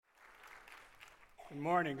Good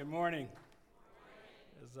morning, good morning.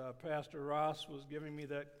 As Pastor Ross was giving me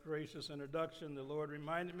that gracious introduction, the Lord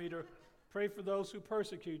reminded me to pray for those who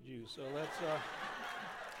persecute you. So let's...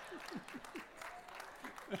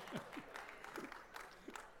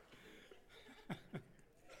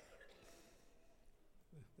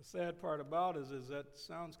 The sad part about it is that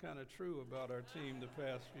sounds kind of true about our team the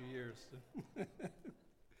past few years.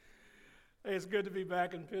 Hey, it's good to be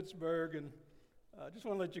back in Pittsburgh, and I just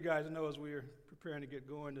want to let you guys know as we are preparing to get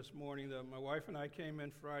going this morning that my wife and I came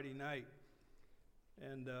in Friday night,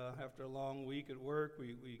 and after a long week at work,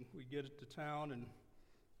 we get to town and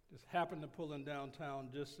just happened to pull in downtown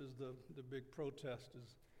just as the big protest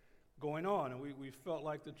is going on, and we felt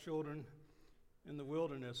like the children in the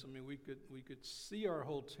wilderness. I mean, we could see our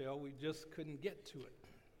hotel, we just couldn't get to it.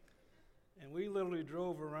 And we literally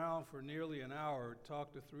drove around for nearly an hour,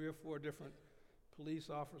 talked to 3 or 4 different police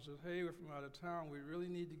officers. Hey, we're from out of town. We really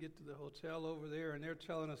need to get to the hotel over there. And they're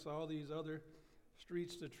telling us all these other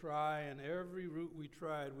streets to try. And every route we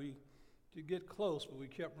tried, we could get close, but we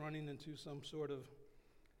kept running into some sort of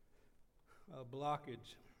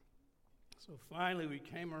blockage. So finally, we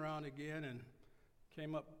came around again and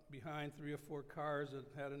came up behind 3 or 4 cars that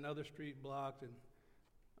had another street blocked, and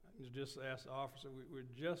I just asked the officer, we're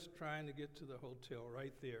just trying to get to the hotel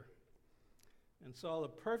right there, and saw the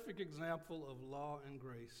perfect example of law and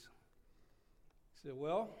grace. He said,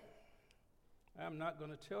 well, I'm not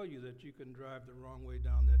going to tell you that you can drive the wrong way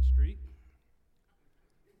down that street,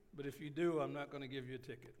 but if you do, I'm not going to give you a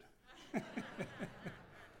ticket.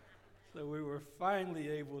 So we were finally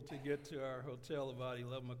able to get to our hotel about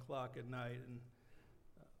 11 o'clock at night,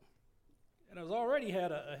 and I was already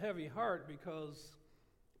had a heavy heart because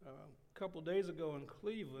a couple days ago in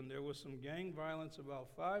Cleveland, there was some gang violence about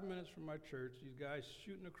 5 minutes from my church. These guys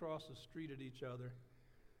shooting across the street at each other.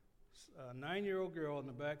 A 9-year-old girl in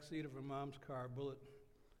the back seat of her mom's car, bullet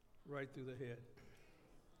right through the head.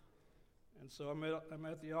 And so I'm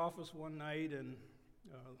at the office one night, and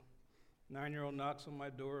 9-year-old knocks on my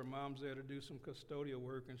door. Her mom's there to do some custodial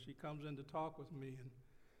work, and she comes in to talk with me and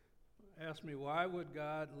asks me, why would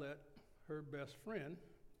God let her best friend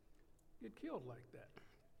get killed like that?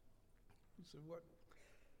 He said, "What?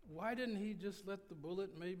 Why didn't he just let the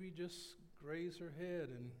bullet maybe just graze her head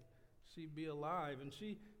and she'd be alive?" And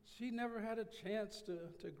she never had a chance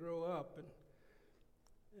to grow up.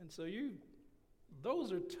 And so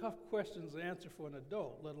those are tough questions to answer for an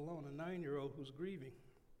adult, let alone a 9-year-old who's grieving.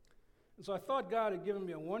 And so I thought God had given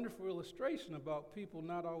me a wonderful illustration about people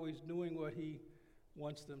not always doing what he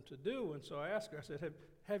wants them to do. And so I asked her, I said,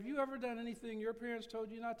 have you ever done anything your parents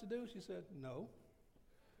told you not to do? She said, no.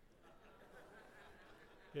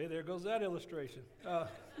 Okay, there goes that illustration. But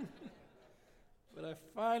I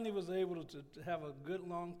finally was able to have a good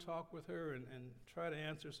long talk with her and try to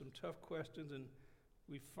answer some tough questions, and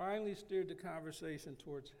we finally steered the conversation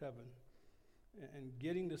towards heaven and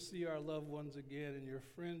getting to see our loved ones again, and your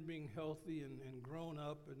friend being healthy and grown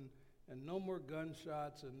up, and no more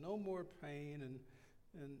gunshots and no more pain,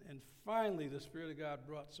 and finally the Spirit of God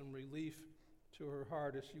brought some relief to her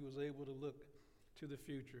heart as she was able to look to the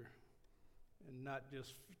future and not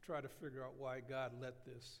just try to figure out why God let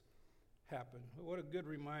this happen. What a good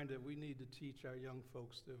reminder we need to teach our young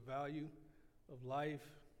folks the value of life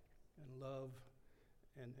and love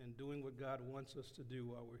and doing what God wants us to do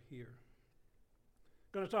while we're here.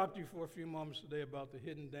 I'm going to talk to you for a few moments today about the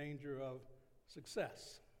hidden danger of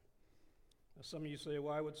success. Now, some of you say,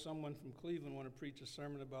 why would someone from Cleveland want to preach a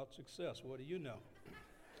sermon about success? What do you know?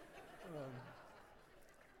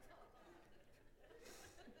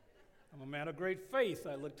 I'm a man of great faith.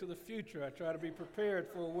 I look to the future. I try to be prepared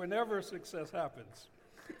for whenever success happens.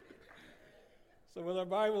 So with our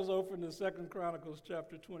Bibles open to 2 Chronicles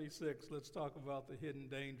chapter 26, let's talk about the hidden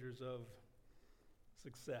dangers of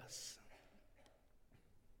success.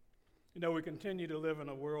 You know, we continue to live in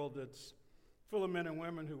a world that's full of men and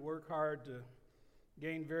women who work hard to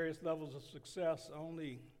gain various levels of success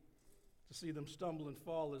only to see them stumble and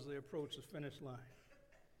fall as they approach the finish line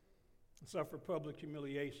and suffer public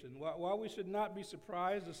humiliation. While we should not be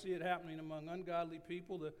surprised to see it happening among ungodly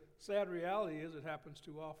people, the sad reality is it happens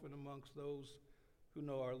too often amongst those who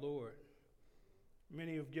know our Lord.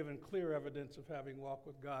 Many have given clear evidence of having walked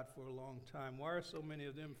with God for a long time. Why are so many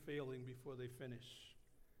of them failing before they finish?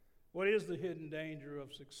 What is the hidden danger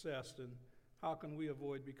of success, and how can we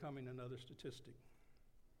avoid becoming another statistic?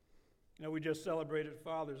 You know, we just celebrated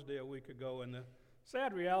Father's Day a week ago, and the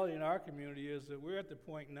sad reality in our community is that we're at the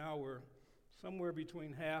point now where somewhere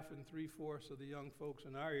between half and 3/4 of the young folks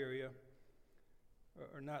in our area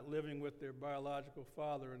are not living with their biological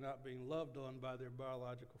father or not being loved on by their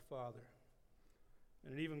biological father.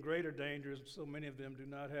 And an even greater danger is so many of them do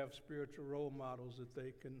not have spiritual role models that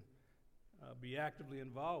they can be actively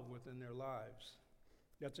involved with in their lives.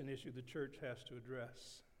 That's an issue the church has to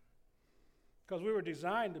address. Because we were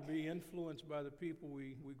designed to be influenced by the people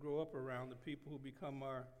we grow up around, the people who become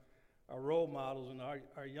our role models. And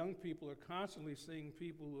our young people are constantly seeing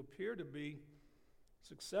people who appear to be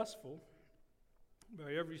successful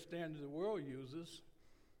by every standard the world uses,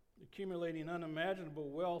 accumulating unimaginable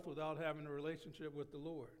wealth without having a relationship with the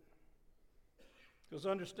Lord. It's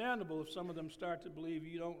understandable if some of them start to believe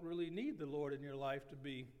you don't really need the Lord in your life to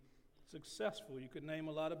be successful. You could name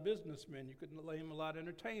a lot of businessmen, you could name a lot of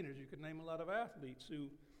entertainers, you could name a lot of athletes who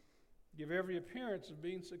give every appearance of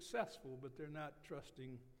being successful, but they're not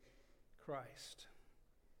trusting Christ.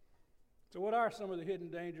 So what are some of the hidden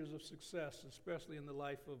dangers of success, especially in the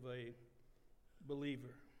life of a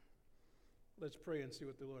believer? Let's pray and see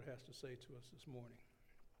what the Lord has to say to us this morning.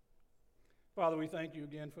 Father, we thank you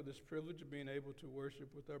again for this privilege of being able to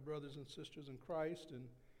worship with our brothers and sisters in Christ. And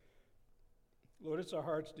Lord, it's our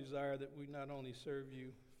heart's desire that we not only serve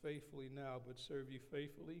you faithfully now, but serve you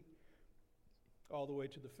faithfully all the way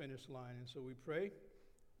to the finish line. And so we pray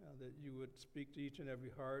that you would speak to each and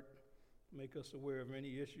every heart, make us aware of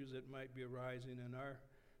any issues that might be arising in our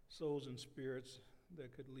souls and spirits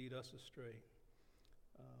that could lead us astray.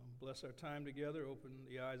 Bless our time together, open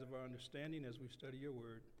the eyes of our understanding as we study your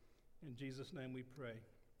word. In Jesus' name we pray.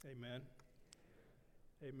 Amen.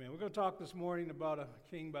 Amen. We're going to talk this morning about a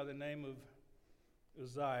king by the name of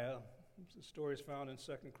Uzziah. The story is found in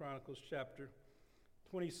 2 Chronicles chapter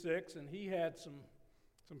 26, and he had some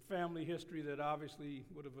family history that obviously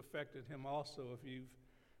would have affected him also. If you've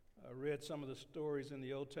read some of the stories in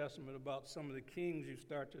the Old Testament about some of the kings, you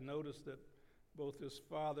start to notice that both his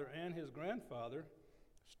father and his grandfather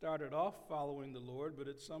started off following the Lord, but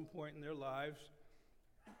at some point in their lives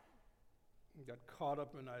got caught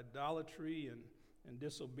up in idolatry and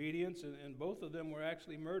disobedience, and both of them were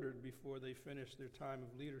actually murdered before they finished their time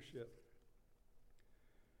of leadership.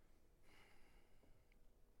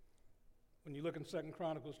 When you look in 2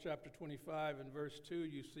 Chronicles chapter 25 and verse 2,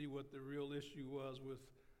 you see what the real issue was with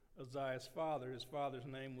Uzziah's father. His father's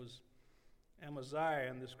name was Amaziah,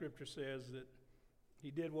 and the scripture says that he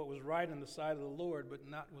did what was right in the sight of the Lord, but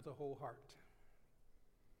not with a whole heart.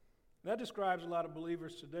 That describes a lot of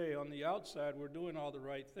believers today. On the outside, we're doing all the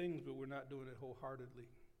right things, but we're not doing it wholeheartedly.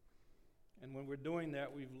 And when we're doing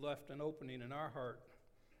that, we've left an opening in our heart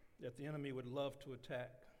that the enemy would love to attack.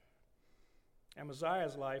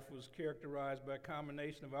 Amaziah's life was characterized by a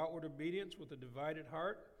combination of outward obedience with a divided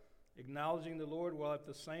heart, acknowledging the Lord while at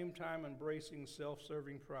the same time embracing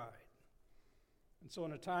self-serving pride. And so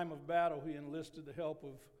in a time of battle, he enlisted the help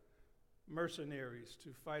of mercenaries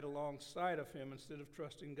to fight alongside of him instead of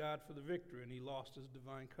trusting God for the victory, and he lost his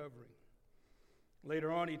divine covering.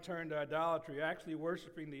 Later on, he turned to idolatry, actually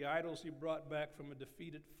worshiping the idols he brought back from a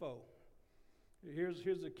defeated foe.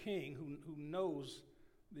 Here's a king who knows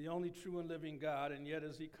the only true and living God, and yet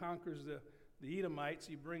as he conquers the Edomites,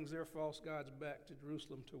 he brings their false gods back to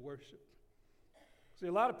Jerusalem to worship. See,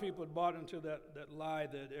 a lot of people had bought into that lie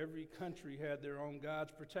that every country had their own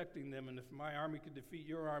gods protecting them, and if my army could defeat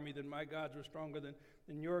your army, then my gods were stronger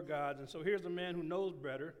than your gods. And so here's a man who knows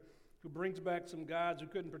better, who brings back some gods who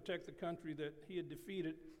couldn't protect the country that he had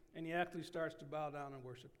defeated, and he actually starts to bow down and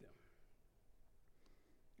worship them.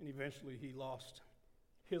 And eventually he lost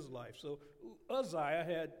his life. So Uzziah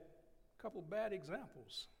had a couple bad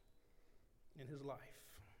examples in his life.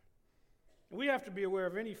 And we have to be aware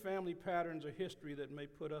of any family patterns or history that may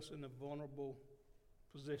put us in a vulnerable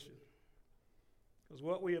position. Because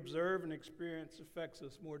what we observe and experience affects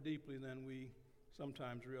us more deeply than we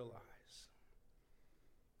sometimes realize.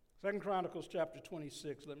 2 Chronicles chapter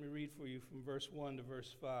 26, let me read for you from verse 1 to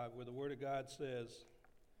verse 5, where the word of God says,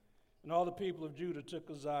 "And all the people of Judah took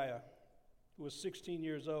Uzziah, who was 16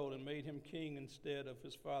 years old, and made him king instead of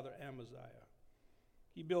his father Amaziah.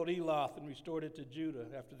 He built Eloth and restored it to Judah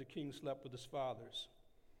after the king slept with his fathers.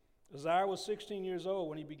 Uzziah was 16 years old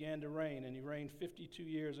when he began to reign, and he reigned 52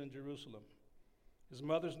 years in Jerusalem. His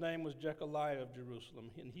mother's name was Jechaliah of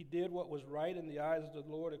Jerusalem, and he did what was right in the eyes of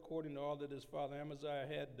the Lord according to all that his father Amaziah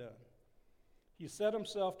had done. He set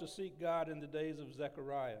himself to seek God in the days of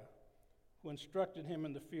Zechariah, who instructed him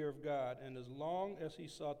in the fear of God, and as long as he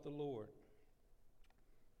sought the Lord,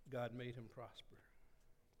 God made him prosper."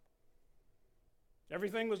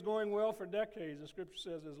 Everything was going well for decades. The scripture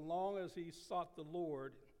says as long as he sought the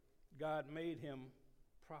Lord, God made him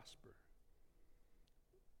prosper.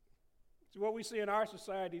 So what we see in our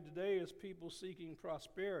society today is people seeking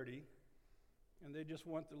prosperity, and they just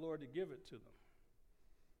want the Lord to give it to them.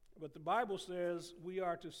 But the Bible says we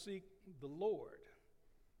are to seek the Lord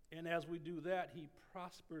And as we do that, he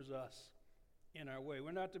prospers us in our way.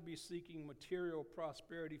 We're not to be seeking material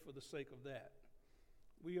prosperity for the sake of that.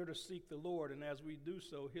 We are to seek the Lord, and as we do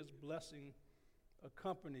so, his blessing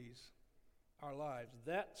accompanies our lives.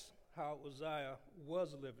 That's how Uzziah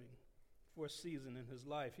was living for a season in his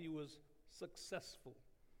life. He was successful.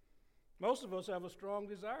 Most of us have a strong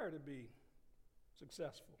desire to be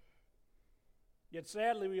successful. Yet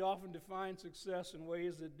sadly, we often define success in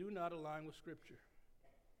ways that do not align with Scripture.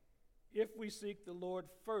 If we seek the Lord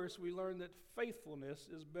first, we learn that faithfulness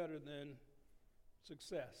is better than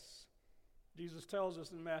success. Jesus tells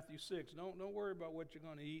us in Matthew 6, don't worry about what you're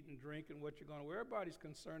going to eat and drink and what you're going to wear. Everybody's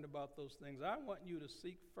concerned about those things. I want you to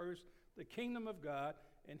seek first the kingdom of God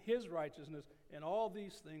and his righteousness, and all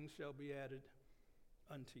these things shall be added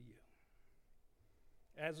unto you.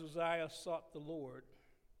 As Uzziah sought the Lord,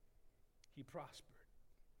 he prospered.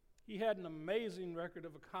 He had an amazing record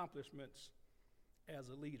of accomplishments as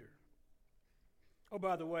a leader. Oh,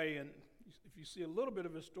 by the way, and if you see a little bit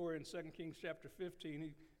of his story in 2 Kings chapter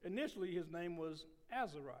 15, initially his name was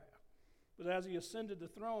Azariah. But as he ascended the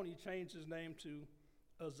throne, he changed his name to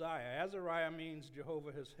Uzziah. Azariah means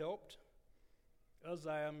Jehovah has helped.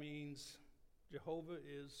 Uzziah means Jehovah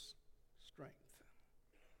is strength.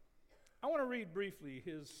 I want to read briefly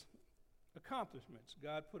his accomplishments.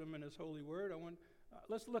 God put them in his holy word.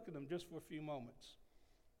 Let's look at them just for a few moments.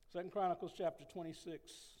 2 Chronicles chapter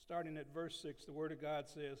 26, starting at verse 6, the word of God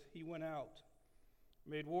says, he went out,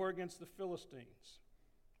 made war against the Philistines,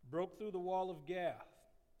 broke through the wall of Gath,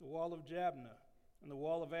 the wall of Jabneh, and the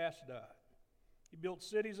wall of Ashdod. He built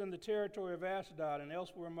cities in the territory of Ashdod and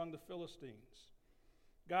elsewhere among the Philistines.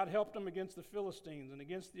 God helped him against the Philistines and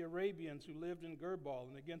against the Arabians who lived in Gerbal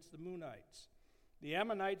and against the Meunites. The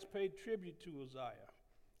Ammonites paid tribute to Uzziah,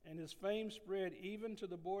 and his fame spread even to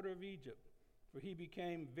the border of Egypt, for he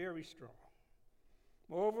became very strong.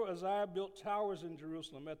 Moreover, Uzziah built towers in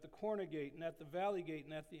Jerusalem at the corner gate and at the valley gate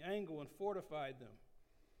and at the angle and fortified them.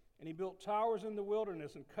 And he built towers in the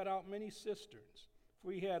wilderness and cut out many cisterns,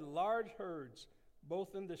 for he had large herds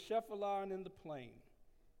both in the Shephelah and in the plain.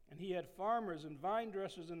 And he had farmers and vine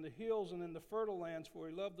dressers in the hills and in the fertile lands, for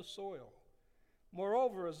he loved the soil.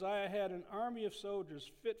 Moreover, Uzziah had an army of soldiers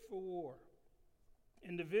fit for war,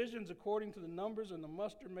 in divisions according to the numbers and the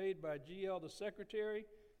muster made by Jeiel the secretary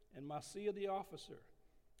and Maaseiah the officer,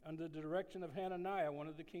 under the direction of Hananiah, one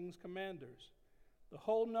of the king's commanders. The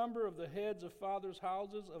whole number of the heads of fathers'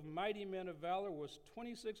 houses of mighty men of valor was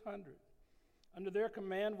 2,600. Under their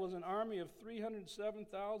command was an army of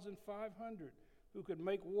 307,500 who could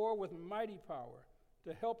make war with mighty power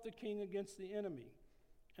to help the king against the enemy.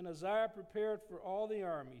 And Uzziah prepared for all the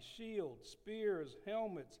army shields, spears,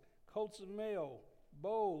 helmets, coats of mail,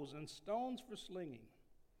 bows, and stones for slinging.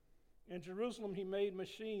 In Jerusalem he made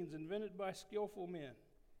machines invented by skillful men,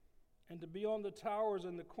 and to be on the towers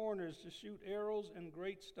and the corners to shoot arrows and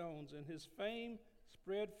great stones. And his fame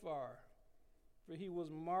spread far, for he was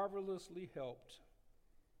marvelously helped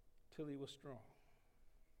till he was strong.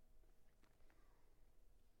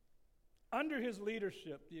 Under his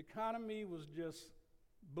leadership, the economy was just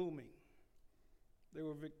booming. They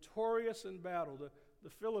were victorious in battle. The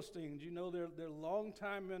Philistines, you know, their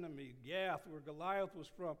longtime enemy, Gath, where Goliath was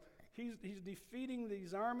from, he's defeating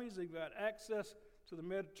these armies. They've got access to the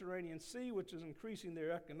Mediterranean Sea, which is increasing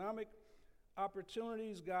their economic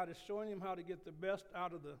opportunities. God is showing them how to get the best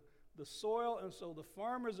out of the soil, and so the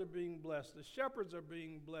farmers are being blessed. The shepherds are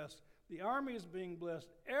being blessed. The army is being blessed.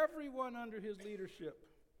 Everyone under his leadership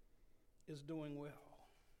is doing well.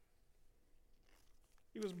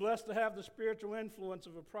 He was blessed to have the spiritual influence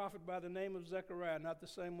of a prophet by the name of Zechariah, not the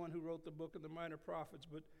same one who wrote the book of the minor prophets,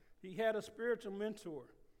 but he had a spiritual mentor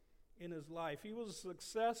in his life. He was a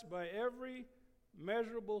success by every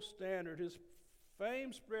measurable standard. His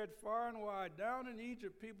fame spread far and wide. Down in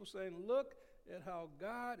Egypt, people saying, look at how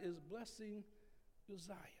God is blessing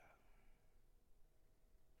Uzziah.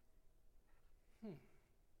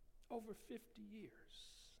 Over 50 years.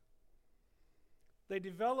 They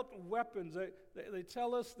developed weapons. They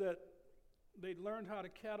tell us that they learned how to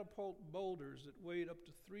catapult boulders that weighed up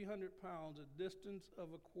to 300 pounds a distance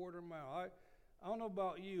of a quarter mile. I don't know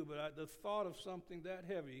about you, but the thought of something that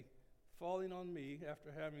heavy falling on me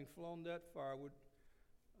after having flown that far would,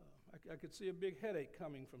 I could see a big headache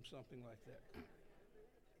coming from something like that.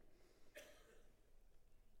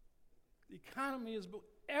 The economy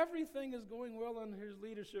everything is going well under his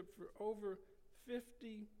leadership for over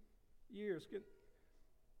 50 years.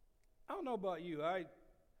 I don't know about you. I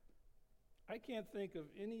can't think of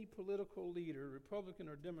any political leader, Republican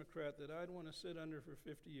or Democrat, that I'd want to sit under for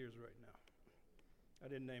 50 years right now. I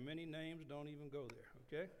didn't name any names. Don't even go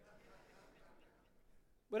there, okay?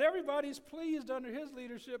 But everybody's pleased under his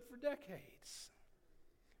leadership for decades.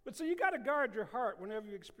 But so you got to guard your heart whenever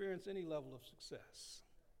you experience any level of success.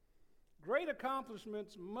 Great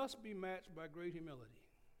accomplishments must be matched by great humility,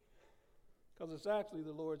 because it's actually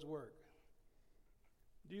the Lord's work.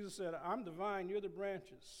 Jesus said, I'm the vine, you're the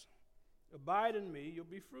branches. Abide in me, you'll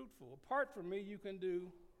be fruitful. Apart from me, you can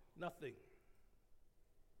do nothing.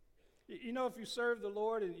 You know, if you serve the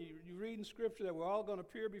Lord and you read in Scripture that we're all going to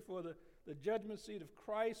appear before the judgment seat of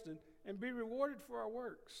Christ and be rewarded for our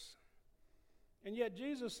works. And yet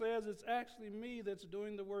Jesus says it's actually me that's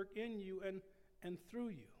doing the work in you and through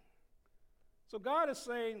you. So God is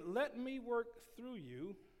saying, let me work through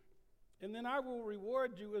you, and then I will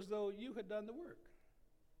reward you as though you had done the work.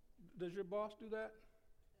 Does your boss do that?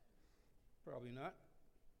 Probably not.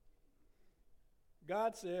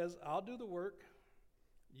 God says, I'll do the work.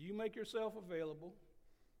 You make yourself available.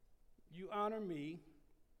 You honor me.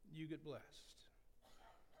 You get blessed.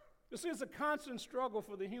 You see, it's a constant struggle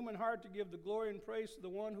for the human heart to give the glory and praise to the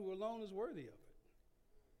one who alone is worthy of it.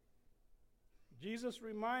 Jesus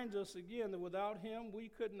reminds us again that without him, we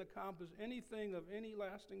couldn't accomplish anything of any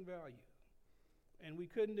lasting value. And we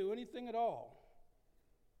couldn't do anything at all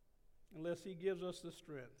unless he gives us the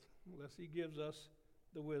strength, unless he gives us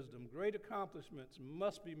the wisdom. Great accomplishments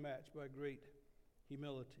must be matched by great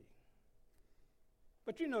humility.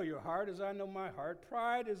 But you know your heart, as I know my heart.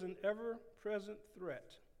 Pride is an ever-present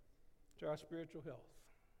threat to our spiritual health.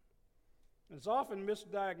 And it's often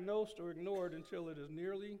misdiagnosed or ignored until it is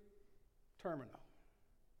nearly terminal.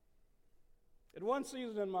 At one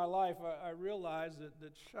season in my life, I realized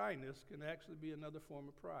that shyness can actually be another form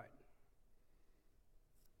of pride.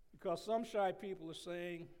 Because some shy people are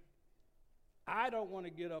saying, I don't want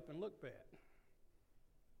to get up and look bad,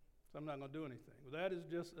 so I'm not going to do anything. Well, that is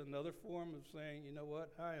just another form of saying, you know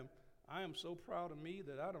what, I am so proud of me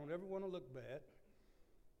that I don't ever want to look bad.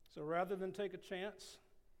 So rather than take a chance,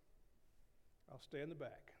 I'll stay in the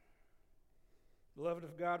back. Beloved,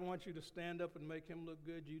 if God wants you to stand up and make him look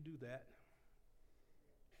good, you do that,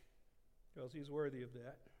 because he's worthy of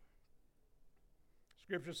that.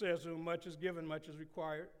 Scripture says, to whom much is given, much is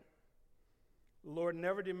required. The Lord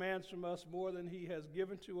never demands from us more than he has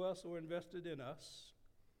given to us or invested in us.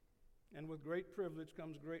 And with great privilege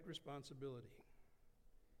comes great responsibility.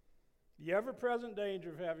 The ever-present danger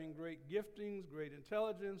of having great giftings, great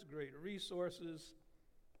intelligence, great resources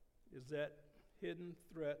is that hidden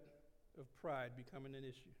threat of pride becoming an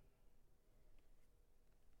issue.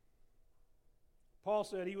 Paul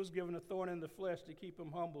said he was given a thorn in the flesh to keep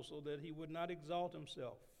him humble so that he would not exalt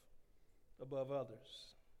himself above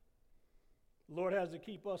others. The Lord has to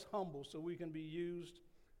keep us humble so we can be used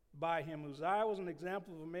by him. Uzziah was an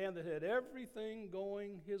example of a man that had everything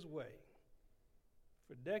going his way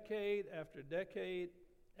for decade after decade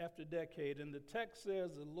after decade. And the text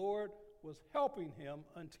says the Lord was helping him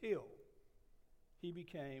until he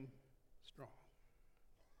became strong.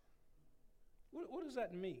 What does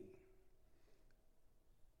that mean?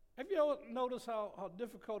 Have you ever noticed how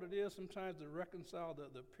difficult it is sometimes to reconcile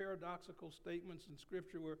the paradoxical statements in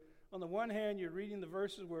Scripture where, on the one hand, you're reading the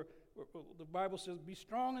verses where the Bible says, be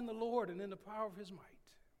strong in the Lord and in the power of his might.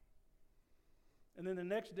 And then the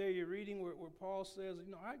next day you're reading where Paul says,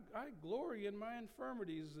 you know, I glory in my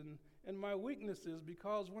infirmities and my weaknesses,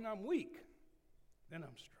 because when I'm weak, then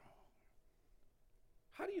I'm strong.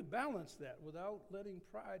 How do you balance that without letting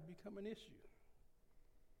pride become an issue?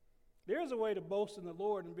 There's a way to boast in the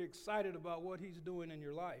Lord and be excited about what he's doing in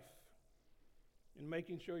your life and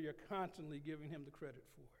making sure you're constantly giving him the credit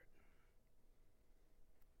for it.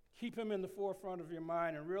 Keep him in the forefront of your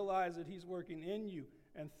mind and realize that he's working in you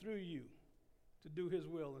and through you to do his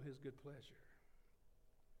will and his good pleasure.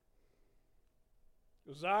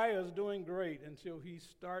 Uzziah is doing great until he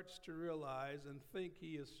starts to realize and think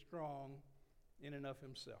he is strong in and of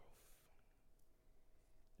himself.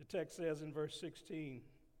 The text says in verse 16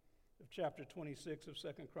 of chapter 26 of 2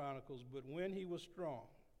 Chronicles, but when he was strong,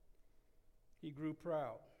 he grew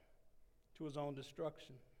proud to his own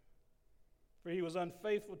destruction. For he was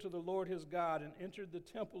unfaithful to the Lord his God and entered the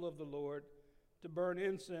temple of the Lord to burn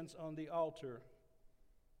incense on the altar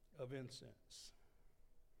of incense.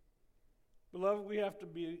 Beloved, we have to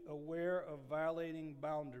be aware of violating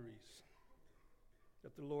boundaries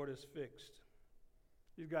that the Lord has fixed.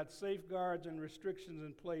 He's got safeguards and restrictions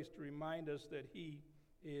in place to remind us that he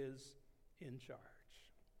is in charge.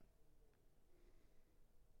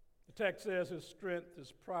 The text says his strength,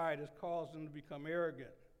 his pride has caused him to become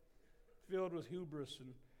arrogant, filled with hubris.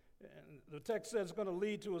 And the text says it's going to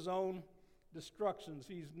lead to his own destructions.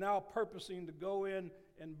 He's now purposing to go in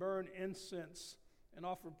and burn incense and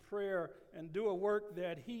offer prayer and do a work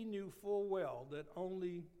that he knew full well that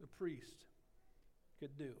only the priest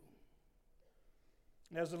could do.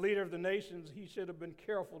 As the leader of the nations, he should have been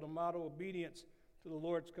careful to model obedience to the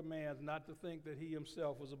Lord's commands, not to think that he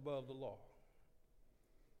himself was above the law.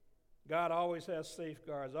 God always has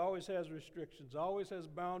safeguards, always has restrictions, always has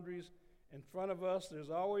boundaries in front of us. There's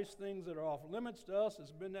always things that are off limits to us.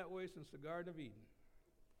 It's been that way since the Garden of Eden.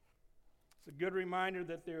 It's a good reminder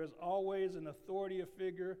that there is always an authority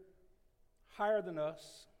figure higher than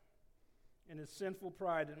us, and it's sinful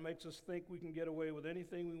pride that makes us think we can get away with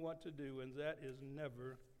anything we want to do, and that is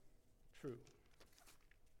never true.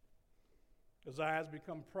 Uzziah has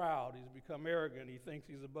become proud. He's become arrogant. He thinks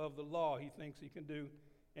he's above the law. He thinks he can do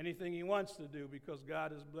anything he wants to do because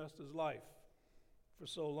God has blessed his life for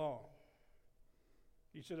so long.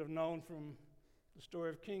 He should have known from the story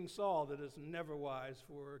of King Saul that it's never wise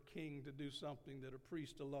for a king to do something that a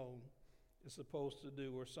priest alone is supposed to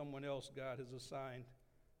do or someone else God has assigned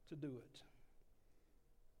to do it.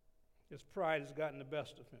 His pride has gotten the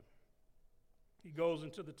best of him. He goes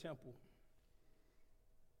into the temple.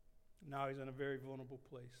 Now he's in a very vulnerable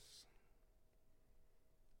place.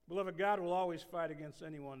 Beloved, God will always fight against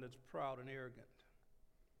anyone that's proud and arrogant.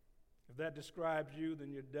 If that describes you,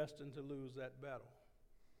 then you're destined to lose that battle.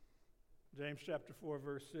 James chapter 4,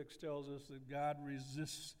 verse 6 tells us that God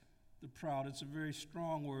resists the proud. It's a very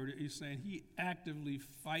strong word. He's saying he actively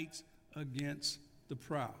fights against the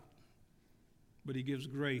proud, but he gives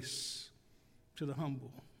grace to the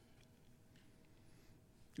humble.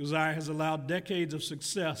 Uzziah has allowed decades of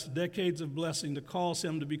success, decades of blessing to cause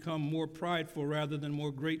him to become more prideful rather than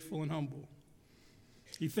more grateful and humble.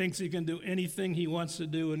 He thinks he can do anything he wants to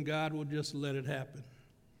do and God will just let it happen.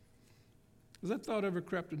 Has that thought ever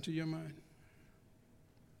crept into your mind?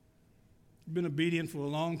 You've been obedient for a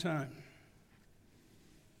long time.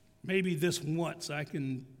 Maybe this once I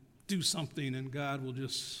can do something and God will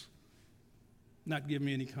just not give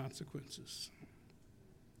me any consequences.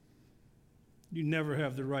 You never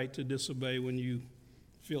have the right to disobey when you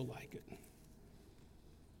feel like it.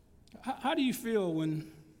 How do you feel when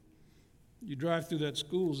you drive through that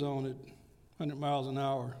school zone at 100 miles an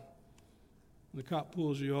hour and the cop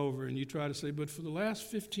pulls you over and you try to say, but for the last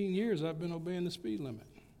 15 years I've been obeying the speed limit?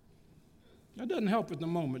 That doesn't help at the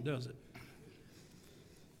moment, does it?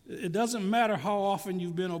 It doesn't matter how often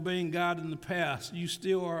you've been obeying God in the past, you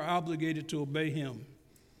still are obligated to obey him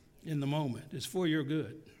in the moment. It's for your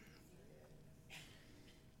good.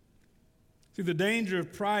 See, the danger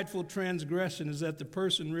of prideful transgression is that the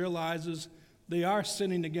person realizes they are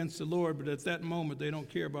sinning against the Lord, but at that moment they don't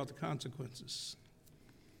care about the consequences.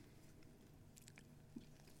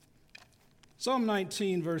 Psalm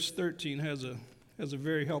 19, verse 13 has a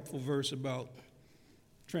very helpful verse about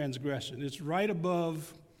transgression. It's right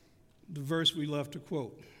above the verse we love to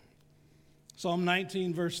quote. Psalm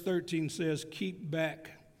 19, verse 13 says, "Keep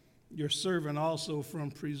back your servant also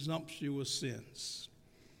from presumptuous sins.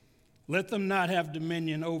 Let them not have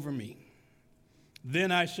dominion over me.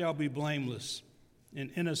 Then I shall be blameless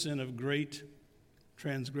and innocent of great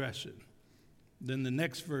transgression." Then the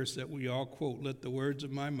next verse that we all quote, "Let the words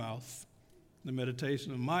of my mouth, the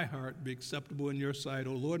meditation of my heart be acceptable in your sight,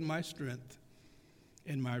 O Lord, my strength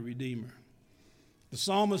and my Redeemer." The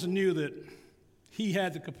psalmist knew that he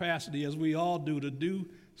had the capacity, as we all do, to do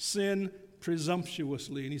sin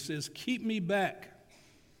presumptuously. And he says, keep me back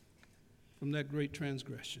from that great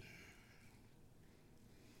transgression.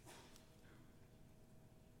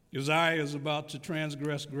 Uzziah is about to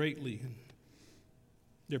transgress greatly.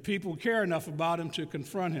 There are people who care enough about him to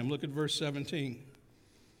confront him. Look at verse 17.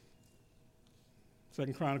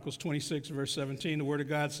 2 Chronicles 26, verse 17, the word of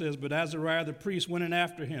God says, "But Azariah the priest went in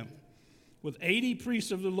after him with 80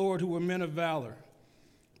 priests of the Lord who were men of valor.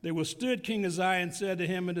 They withstood King Uzziah and said to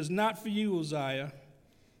him, 'It is not for you, Uzziah,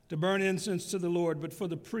 to burn incense to the Lord, but for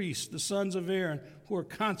the priests, the sons of Aaron, who are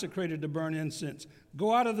consecrated to burn incense.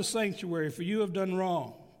 Go out of the sanctuary, for you have done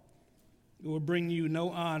wrong. It will bring you no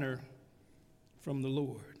honor from the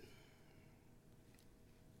Lord.'"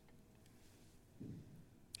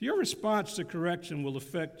 Your response to correction will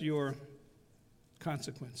affect your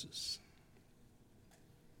consequences.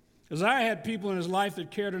 Uzziah had people in his life that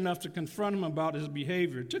cared enough to confront him about his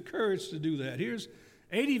behavior. It took courage to do that. Here's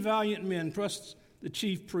 80 valiant men, plus the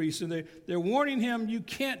chief priests, and they're warning him, you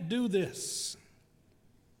can't do this.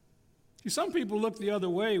 See, some people look the other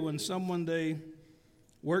way when someone they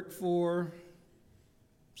work for,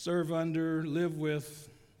 serve under, live with,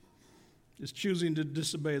 is choosing to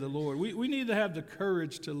disobey the Lord. We need to have the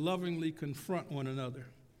courage to lovingly confront one another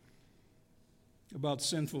about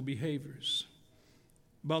sinful behaviors,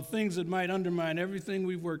 about things that might undermine everything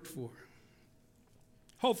we've worked for.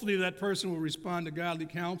 Hopefully that person will respond to godly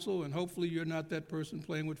counsel, and hopefully you're not that person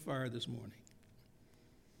playing with fire this morning.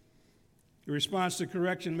 Your response to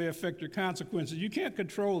correction may affect your consequences. You can't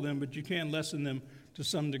control them, but you can lessen them to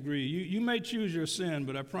some degree. You may choose your sin,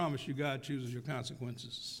 but I promise you God chooses your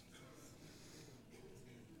consequences.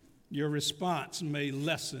 Your response may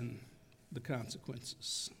lessen the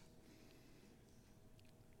consequences.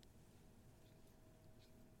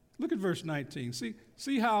 Look at verse 19.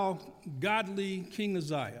 See how godly King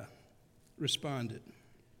Uzziah responded.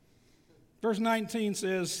 Verse 19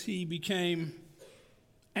 says he became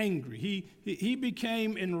angry. He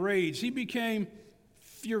became enraged. He became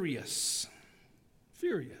furious.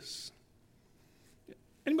 Furious.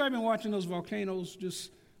 Anybody been watching those volcanoes,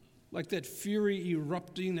 just like that fury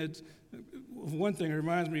erupting? It's, one thing, it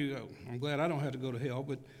reminds me, I'm glad I don't have to go to hell,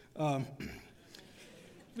 but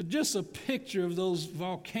just a picture of those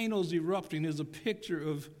volcanoes erupting is a picture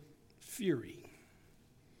of fury.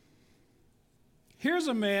 Here's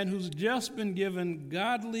a man who's just been given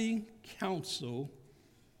godly counsel,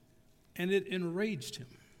 and it enraged him.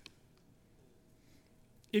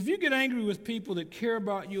 If you get angry with people that care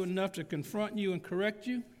about you enough to confront you and correct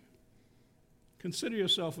you, consider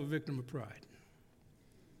yourself a victim of pride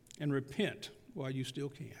and repent while you still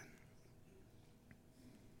can.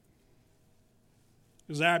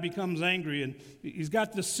 Uzziah becomes angry, and he's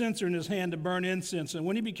got the censer in his hand to burn incense. And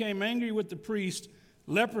when he became angry with the priest,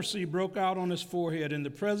 leprosy broke out on his forehead in the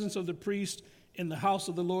presence of the priest in the house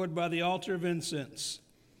of the Lord by the altar of incense.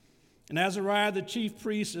 And Azariah the chief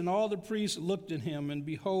priest and all the priests looked at him, and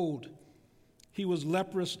behold, he was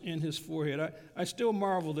leprous in his forehead. I still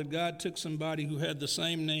marvel that God took somebody who had the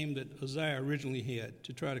same name that Uzziah originally had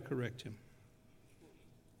to try to correct him.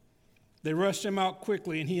 They rushed him out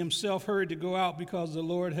quickly, and he himself hurried to go out because the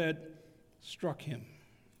Lord had struck him.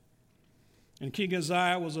 And King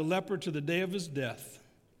Uzziah was a leper to the day of his death,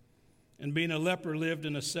 and being a leper lived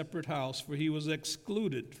in a separate house, for he was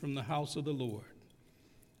excluded from the house of the Lord.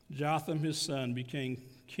 Jotham, his son, became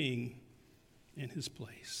king in his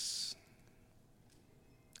place.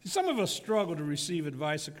 Some of us struggle to receive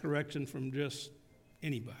advice or correction from just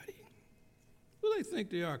anybody. Who do they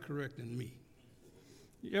think they are correcting me?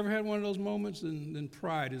 You ever had one of those moments? And then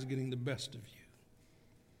pride is getting the best of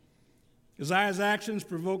you. Uzziah's actions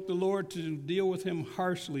provoked the Lord to deal with him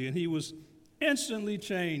harshly, and he was instantly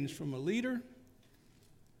changed from a leader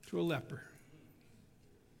to a leper.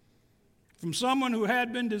 From someone who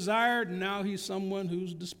had been desired, and now he's someone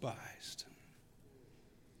who's despised.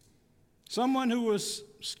 Someone who was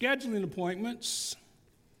scheduling appointments,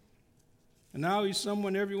 and now he's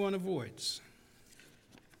someone everyone avoids.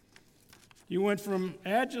 He went from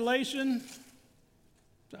adulation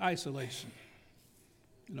to isolation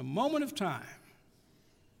in a moment of time,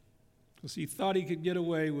 because he thought he could get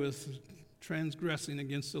away with transgressing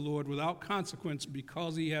against the Lord without consequence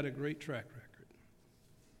because he had a great track record.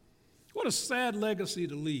 What a sad legacy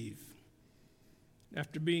to leave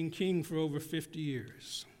after being king for over 50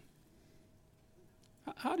 years.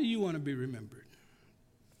 How do you want to be remembered?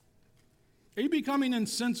 Are you becoming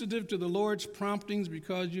insensitive to the Lord's promptings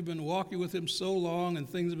because you've been walking with him so long and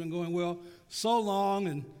things have been going well so long?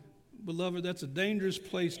 And beloved, that's a dangerous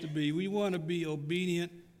place to be. We want to be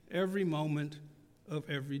obedient every moment of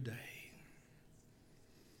every day.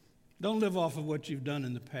 Don't live off of what you've done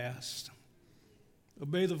in the past.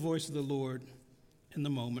 Obey the voice of the Lord in the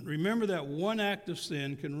moment. Remember that one act of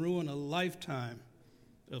sin can ruin a lifetime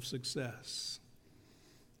of success.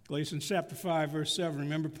 Galatians chapter 5, verse 7.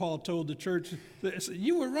 Remember, Paul told the church that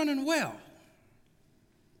you were running well.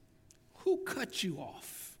 Who cut you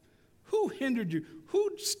off? Who hindered you?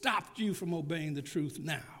 Who stopped you from obeying the truth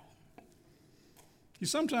now?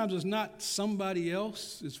 Sometimes it's not somebody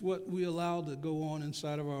else. It's what we allow to go on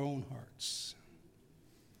inside of our own hearts.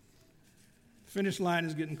 The finish line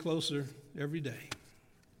is getting closer every day.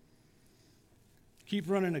 Keep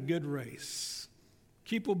running a good race.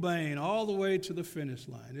 Keep obeying all the way to the finish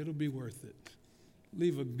line. It'll be worth it.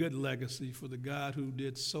 Leave a good legacy for the God who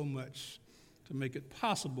did so much to make it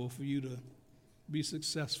possible for you to be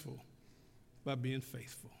successful by being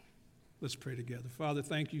faithful. Let's pray together. Father,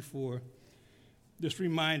 thank you for this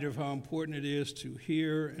reminder of how important it is to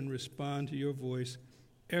hear and respond to your voice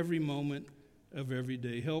every moment of every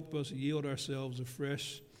day. Help us yield ourselves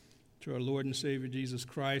afresh to our Lord and Savior Jesus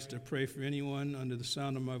Christ. I pray for anyone under the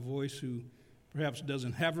sound of my voice who perhaps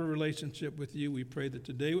doesn't have a relationship with you. We pray that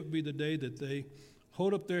today would be the day that they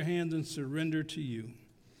hold up their hands and surrender to you.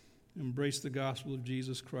 Embrace the gospel of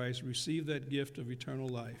Jesus Christ. Receive that gift of eternal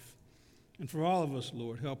life. And for all of us,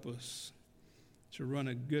 Lord, help us to run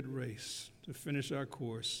a good race, to finish our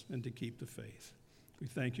course, and to keep the faith. We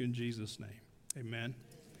thank you in Jesus' name. Amen.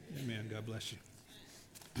 Amen. God bless you.